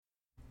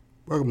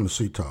Welcome to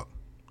Sea Talk,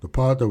 the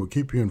pod that will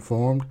keep you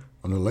informed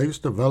on the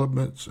latest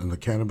developments in the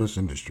cannabis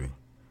industry.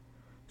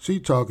 Sea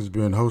Talk is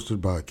being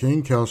hosted by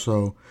King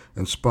Kelso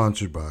and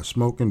sponsored by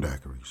Smoking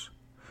Daiquiris.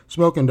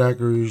 Smoking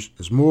Daiquiris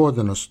is more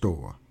than a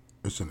store,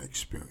 it's an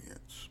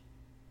experience.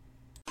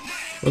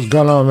 What's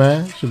going on,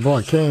 man? It's your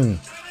boy King.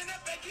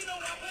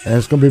 And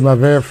it's going to be my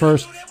very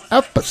first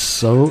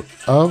episode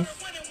of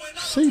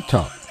Sea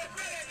Talk.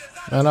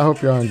 Man, I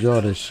hope y'all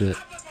enjoy this shit.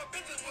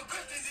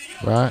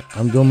 Right?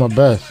 I'm doing my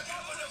best.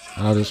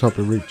 And I just hope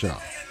it reach y'all.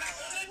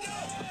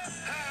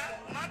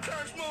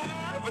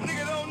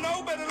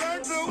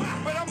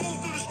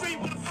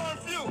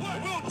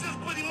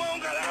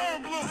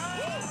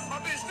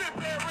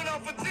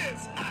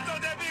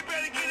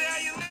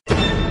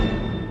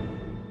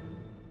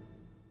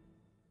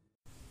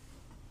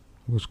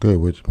 What's good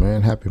with you,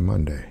 man? Happy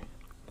Monday.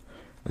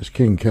 It's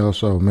King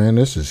Kelso, man.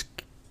 This is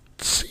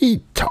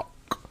Sea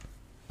Talk.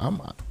 I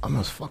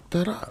must fuck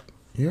that up.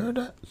 You heard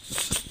that?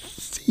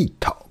 Sea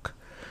Talk.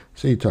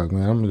 Sea Talk,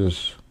 man.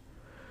 It's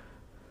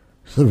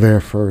the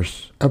very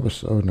first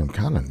episode, and I'm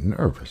kind of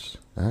nervous,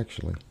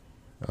 actually.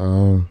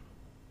 Man,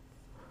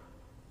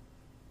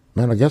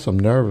 I guess I'm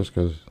nervous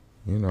because,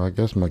 I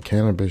guess my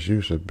cannabis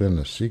use has been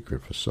a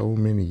secret for so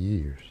many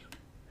years.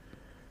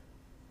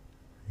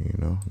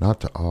 Not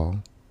to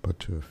all, but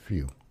to a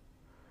few.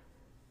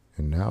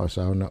 And now it's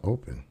out in the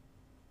open.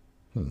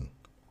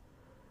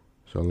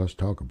 So let's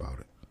talk about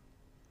it.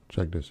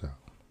 Check this out.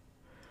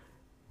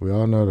 We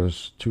all know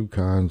there's two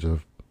kinds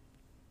of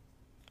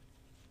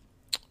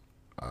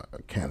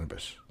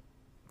cannabis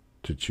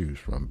to choose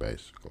from,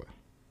 basically.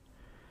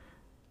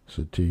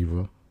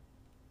 Sativa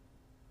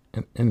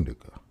and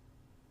indica.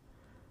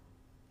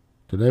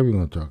 Today we're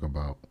going to talk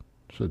about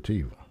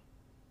sativa.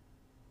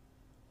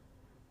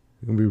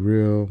 It's going to be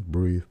real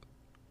brief.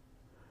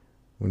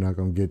 We're not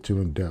going to get too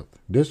in depth.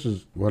 This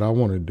is what I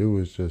want to do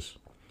is just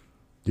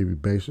give you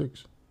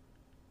basics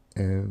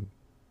and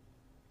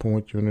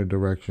point you in a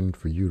direction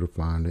for you to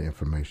find the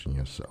information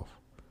yourself.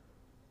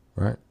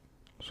 Right?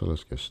 So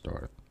let's get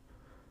started.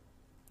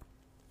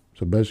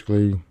 So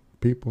basically,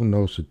 people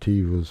know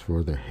sativas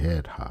for the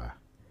head high.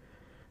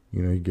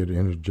 You get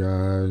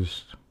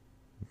energized.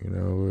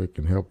 It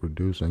can help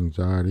reduce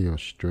anxiety or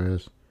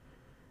stress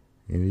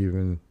and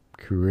even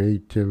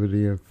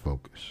creativity and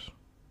focus.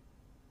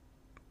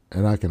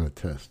 And I can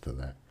attest to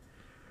that.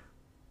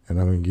 And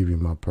I'm going to give you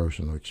my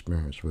personal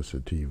experience with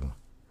sativa.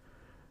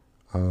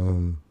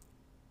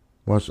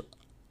 Once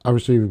I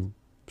received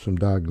some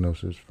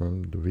diagnosis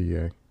from the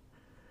VA,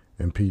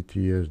 and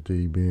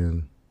PTSD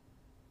being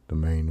the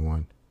main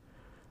one.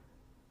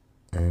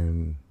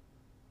 And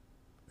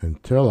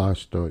until I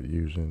start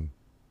using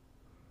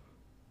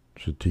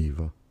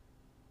sativa,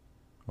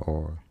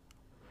 or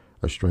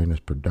a strain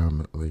that's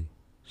predominantly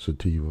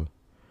sativa,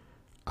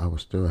 I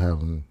was still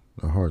having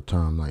a hard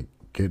time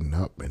getting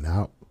up and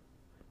out.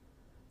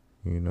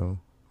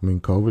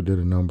 COVID did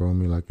a number on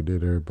me like it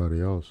did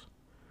everybody else,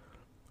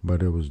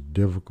 but it was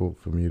difficult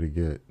for me to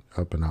get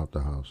up and out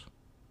the house.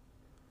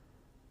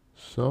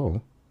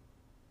 So,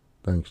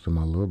 thanks to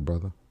my little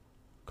brother,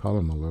 call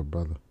him my little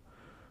brother,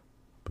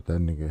 but that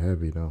nigga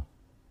heavy though,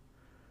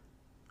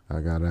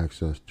 I got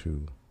access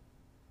to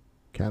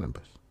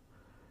cannabis.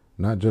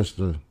 Not just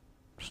the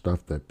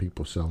stuff that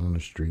people sell on the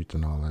streets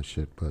and all that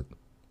shit, but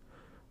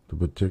the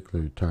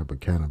particular type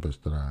of cannabis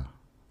that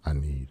I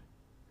need,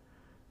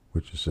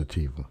 which is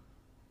sativa.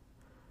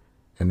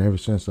 And ever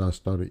since I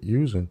started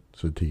using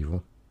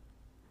sativa,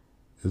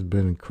 it's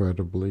been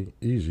incredibly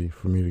easy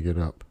for me to get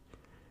up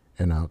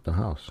and out the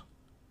house.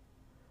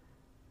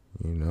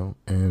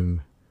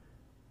 And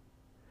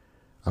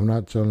I'm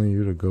not telling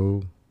you to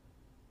go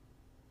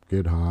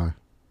get high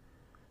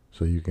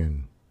so you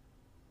can,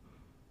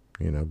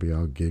 be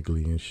all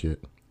giggly and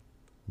shit.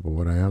 But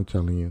what I am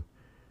telling you,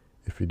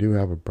 if you do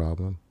have a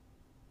problem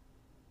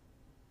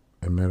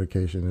and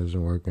medication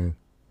isn't working,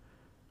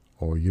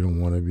 or you don't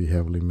want to be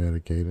heavily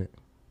medicated,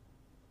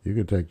 you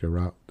can take the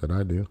route that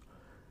I do.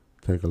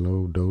 Take a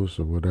low dose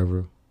of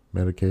whatever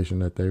medication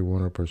that they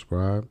want to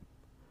prescribe,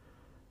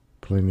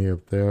 plenty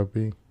of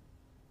therapy,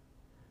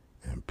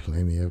 and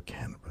plenty of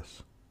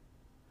cannabis.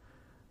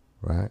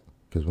 Right?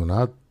 Because when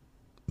I,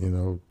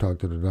 talked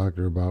to the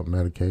doctor about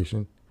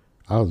medication,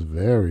 I was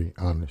very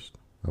honest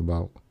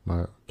about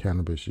my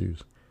cannabis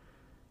use.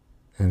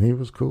 And he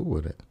was cool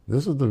with it.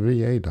 This is the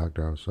VA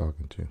doctor I was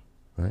talking to,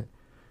 right?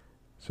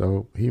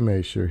 So he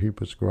made sure he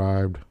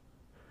prescribed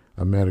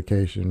a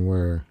medication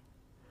where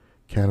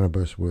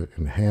cannabis would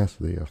enhance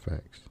the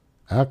effects.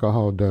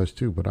 Alcohol does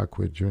too, but I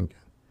quit drinking.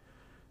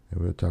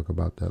 And we'll talk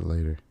about that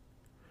later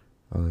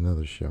on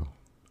another show.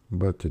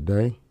 But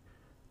today,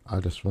 I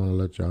just want to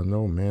let y'all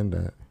know, man,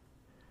 that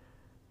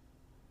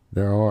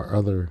there are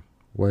other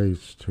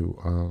ways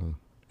to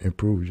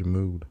improve your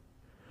mood.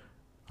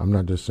 I'm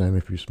not just saying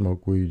if you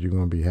smoke weed, you're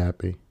going to be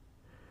happy.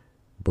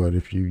 But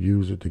if you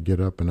use it to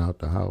get up and out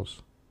the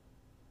house,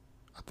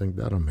 I think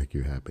that'll make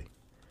you happy.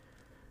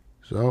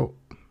 So,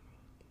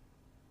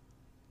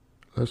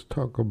 let's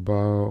talk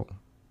about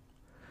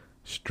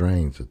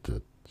strains of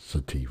the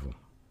sativa.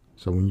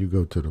 So when you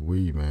go to the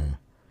weed man,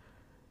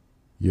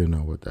 you'll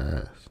know what to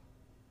ask.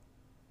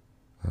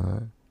 All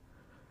right.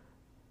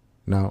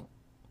 Now,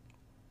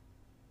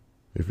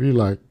 if you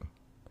like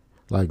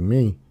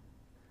me,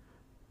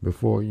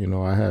 before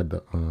I had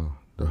the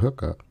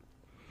hookup,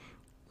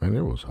 and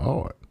it was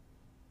hard.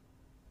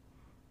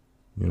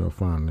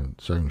 Finding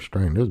certain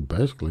strain. It's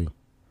basically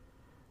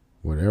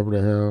whatever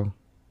the hell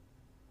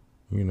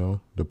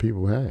the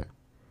people had.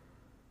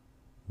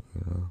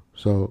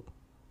 So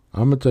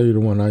I'm gonna tell you the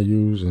one I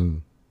use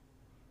and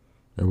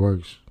it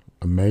works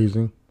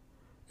amazing.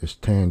 It's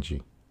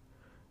Tangy,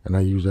 and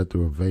I use that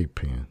through a vape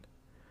pen,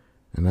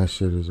 and that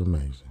shit is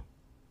amazing.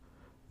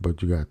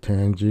 But you got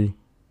Tangy,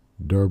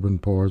 Durban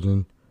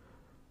Poison,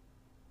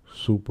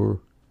 Super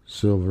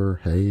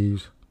Silver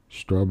Haze,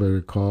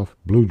 Strawberry Cough,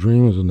 Blue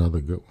Dream is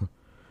another good one.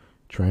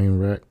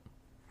 Trainwreck,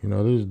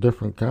 there's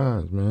different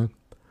kinds, man.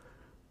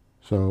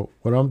 So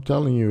what I'm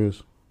telling you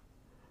is,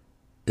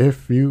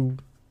 if you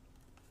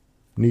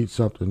need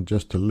something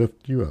just to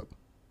lift you up,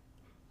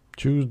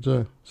 choose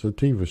the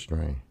Sativa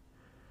strain,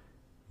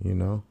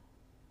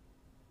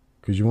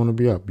 because you want to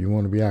be up, you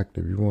want to be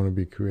active, you want to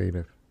be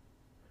creative.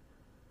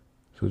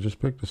 So just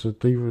pick the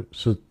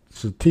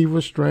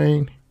Sativa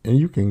strain, and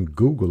you can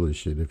Google this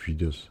shit if you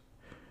just,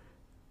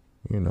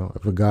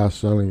 if a guy's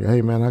selling you,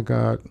 hey man, I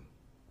got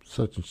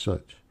such and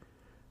such.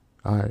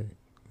 All right,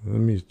 let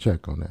me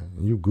check on that.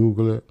 And you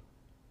Google it,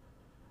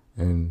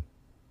 and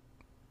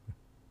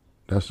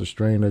that's the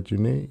strain that you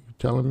need. You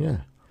tell him yeah.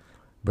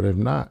 But if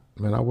not,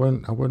 man, I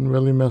wouldn't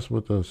really mess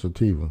with the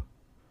Sativa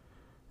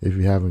if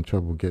you're having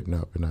trouble getting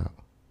up and out.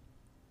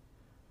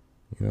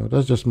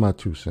 That's just my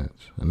 2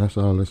 cents, and that's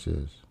all this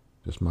is.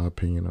 Just my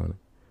opinion on it.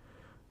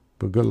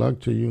 But good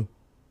luck to you.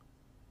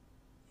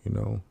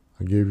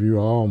 I give you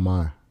all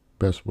my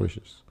best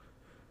wishes.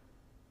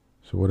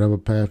 So whatever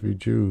path you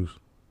choose,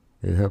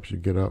 it helps you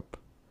get up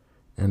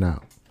and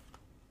out.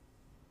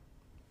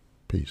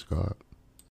 Peace, God.